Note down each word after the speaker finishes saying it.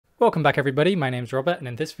Welcome back everybody, my name's Robert, and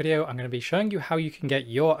in this video I'm going to be showing you how you can get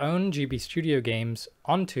your own GB Studio games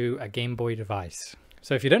onto a Game Boy device.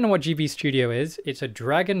 So if you don't know what GB Studio is, it's a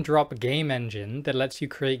drag and drop game engine that lets you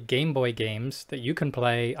create Game Boy games that you can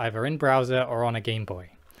play either in browser or on a Game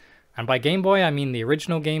Boy. And by Game Boy I mean the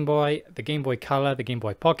original Game Boy, the Game Boy Color, the Game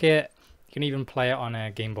Boy Pocket. You can even play it on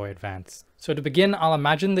a Game Boy Advance. So to begin, I'll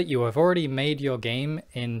imagine that you have already made your game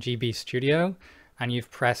in GB Studio and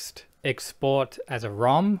you've pressed export as a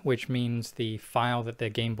ROM, which means the file that the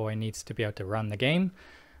Game Boy needs to be able to run the game.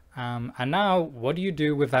 And now what do you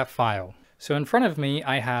do with that file? So in front of me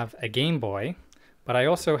I have a Game Boy, but I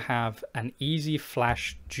also have an Easy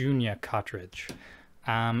Flash Junior cartridge.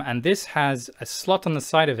 And this has a slot on the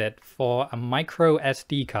side of it for a micro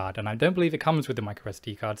SD card, and I don't believe it comes with the micro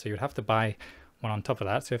SD card, so you'd have to buy one on top of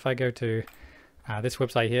that. So if I go to this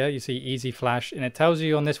website here, you see Easy Flash, and it tells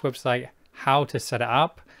you on this website how to set it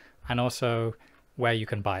up and also where you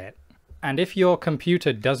can buy it. And if your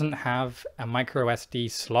computer doesn't have a micro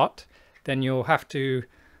SD slot, then you'll have to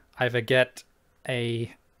either get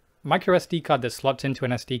a micro SD card that slots into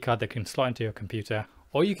an SD card that can slot into your computer,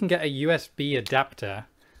 or you can get a USB adapter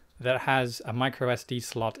that has a micro SD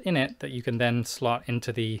slot in it that you can then slot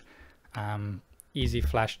into the Easy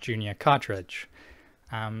Flash Junior cartridge.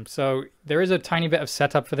 So there is a tiny bit of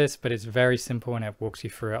setup for this, but it's very simple and it walks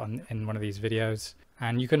you through it in one of these videos.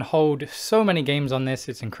 And you can hold so many games on this,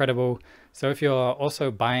 it's incredible. So if you're also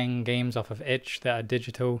buying games off of itch that are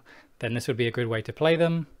digital, then this would be a good way to play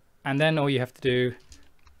them. And then all you have to do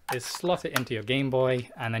is slot it into your Game Boy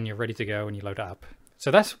and then you're ready to go and you load it up. So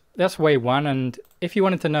that's way one. And if you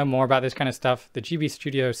wanted to know more about this kind of stuff, the GB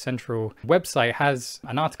Studio Central website has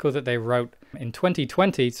an article that they wrote in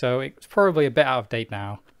 2020. So it's probably a bit out of date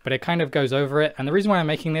now, but it kind of goes over it. And the reason why I'm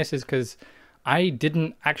making this is because I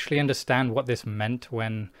didn't actually understand what this meant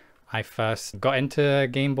when I first got into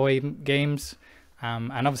Game Boy games.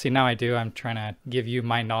 And obviously now I do. I'm trying to give you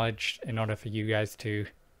my knowledge in order for you guys to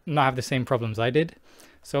not have the same problems I did.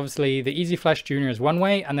 So obviously the Easy Flash Junior is one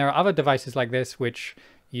way, and there are other devices like this which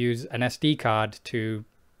use an SD card to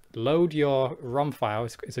load your ROM file.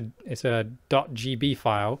 It's a .gb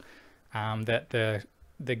file that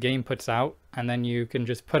the game puts out, and then you can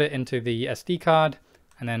just put it into the SD card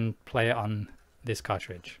and then play it on this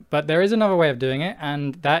cartridge. But there is another way of doing it,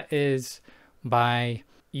 and that is by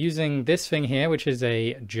using this thing here, which is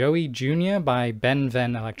a Joey Junior by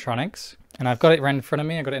BennVenn Electronics. And I've got it right in front of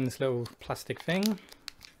me. I got it in this little plastic thing.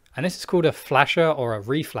 And this is called a flasher or a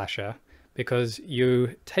reflasher because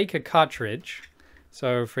you take a cartridge.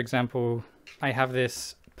 So for example, I have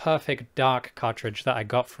this Perfect Dark cartridge that I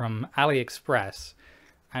got from AliExpress.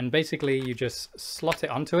 And basically you just slot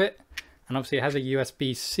it onto it. And obviously it has a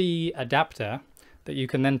USB-C adapter that you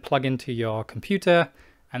can then plug into your computer,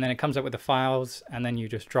 and then it comes up with the files, and then you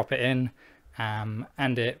just drop it in,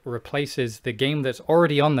 and it replaces the game that's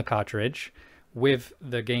already on the cartridge with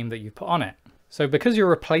the game that you put on it. So because you're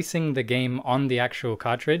replacing the game on the actual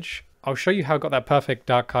cartridge, I'll show you how I got that Perfect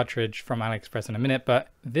Dark cartridge from AliExpress in a minute, but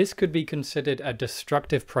this could be considered a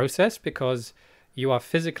destructive process because you are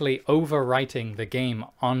physically overwriting the game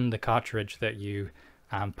on the cartridge that you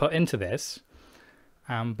put into this.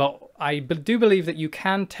 But I do believe that you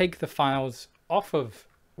can take the files off of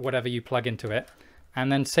whatever you plug into it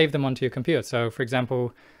and then save them onto your computer. So for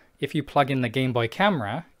example, if you plug in the Game Boy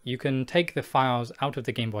camera, you can take the files out of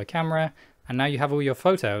the Game Boy camera, and now you have all your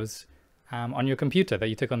photos on your computer that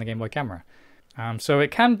you took on the Game Boy camera. So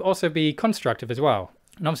it can also be constructive as well.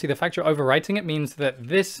 And obviously the fact you're overwriting it means that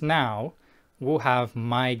this now will have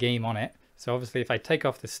my game on it. So obviously if I take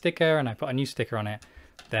off the sticker and I put a new sticker on it,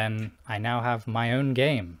 then I now have my own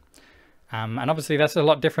game. And obviously that's a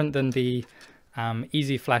lot different than the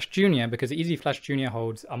Easy Flash Junior, because the Easy Flash Junior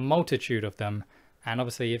holds a multitude of them. And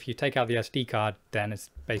obviously if you take out the SD card, then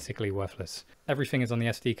it's basically worthless. Everything is on the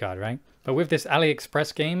SD card, right? But with this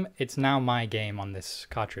AliExpress game, it's now my game on this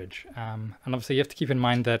cartridge. And obviously you have to keep in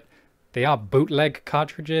mind that they are bootleg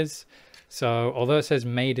cartridges. So although it says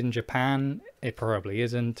made in Japan, it probably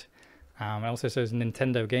isn't. It also says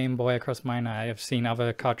Nintendo Game Boy across mine. I have seen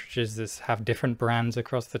other cartridges that have different brands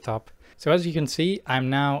across the top. So as you can see,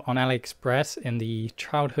 I'm now on AliExpress in the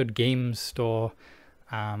Childhood Games Store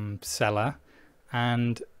seller.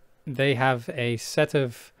 And they have a set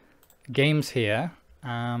of games here,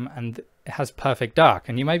 and it has Perfect Dark.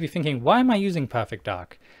 And you may be thinking, why am I using Perfect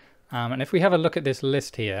Dark? And if we have a look at this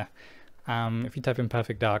list here, if you type in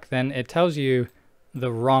Perfect Dark, then it tells you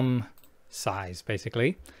the ROM size,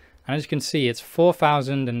 basically. And as you can see, it's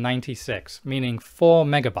 4096, meaning 4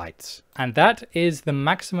 megabytes. And that is the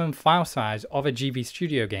maximum file size of a GB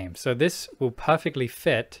Studio game. So this will perfectly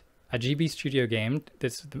fit a GB Studio game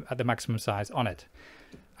that's at the maximum size on it.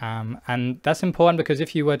 And that's important because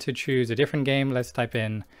if you were to choose a different game, let's type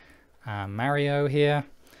in Mario here,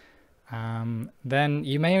 then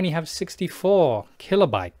you may only have 64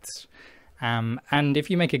 kilobytes. And if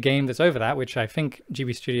you make a game that's over that, which I think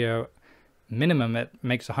GB Studio minimum, it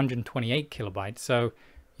makes 128 kilobytes. So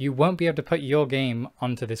you won't be able to put your game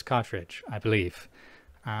onto this cartridge, I believe.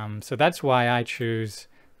 So that's why I choose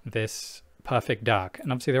this Perfect Dark.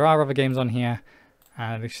 And obviously there are other games on here.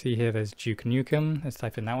 Let's see here, there's Duke Nukem. Let's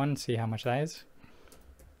type in that one, see how much that is.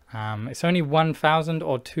 It's only 1,000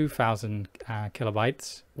 or 2,000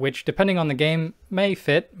 kilobytes, which depending on the game may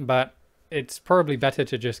fit, but it's probably better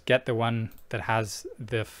to just get the one that has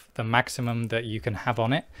the maximum that you can have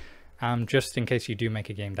on it, just in case you do make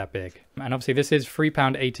a game that big. And obviously this is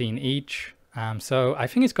 £3.18 each. So I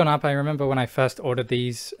think it's gone up. I remember when I first ordered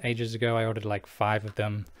these ages ago, I ordered like 5 of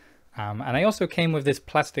them. And they also came with this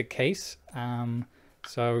plastic case.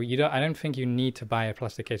 So I don't think you need to buy a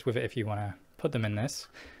plastic case with it if you want to put them in this,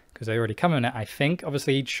 because they already come in it, I think.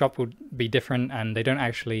 Obviously each shop will be different and they don't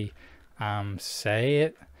actually say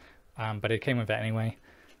it, but it came with it anyway.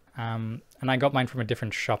 And I got mine from a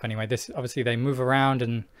different shop anyway. This obviously they move around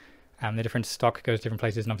and the different stock goes different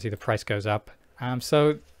places and obviously the price goes up.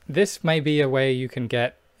 So this may be a way you can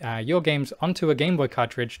get your games onto a Game Boy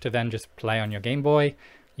cartridge to then just play on your Game Boy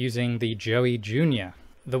using the Joey Jr.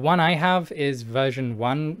 The one I have is version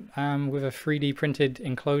 1 with a 3D printed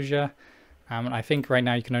enclosure. I think right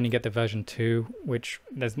now you can only get the version 2, which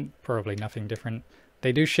there's probably nothing different.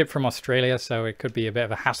 They do ship from Australia, so it could be a bit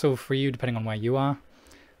of a hassle for you depending on where you are.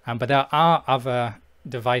 But there are other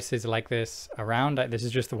devices like this around. This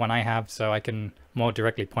is just the one I have, so I can more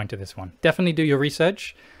directly point to this one. Definitely do your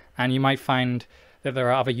research, and you might find that there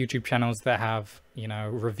are other YouTube channels that have, you know,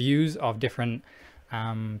 reviews of different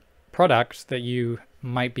products that you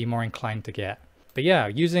might be more inclined to get. But yeah,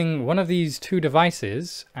 using one of these 2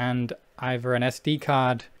 devices and either an SD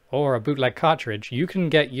card or a bootleg cartridge, you can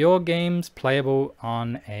get your games playable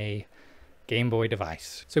on a Game Boy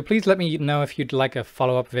device. So please let me know if you'd like a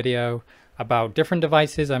follow-up video about different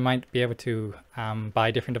devices. I might be able to buy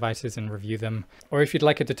different devices and review them. Or if you'd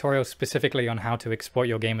like a tutorial specifically on how to export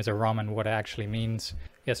your game as a ROM and what it actually means.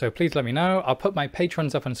 Yeah, so please let me know. I'll put my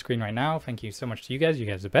patrons up on screen right now. Thank you so much to you guys. You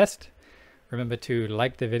guys are the best. Remember to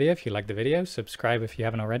like the video if you like the video. Subscribe if you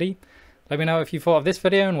haven't already. Let me know if you thought of this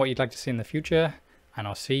video and what you'd like to see in the future. And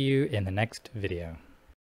I'll see you in the next video.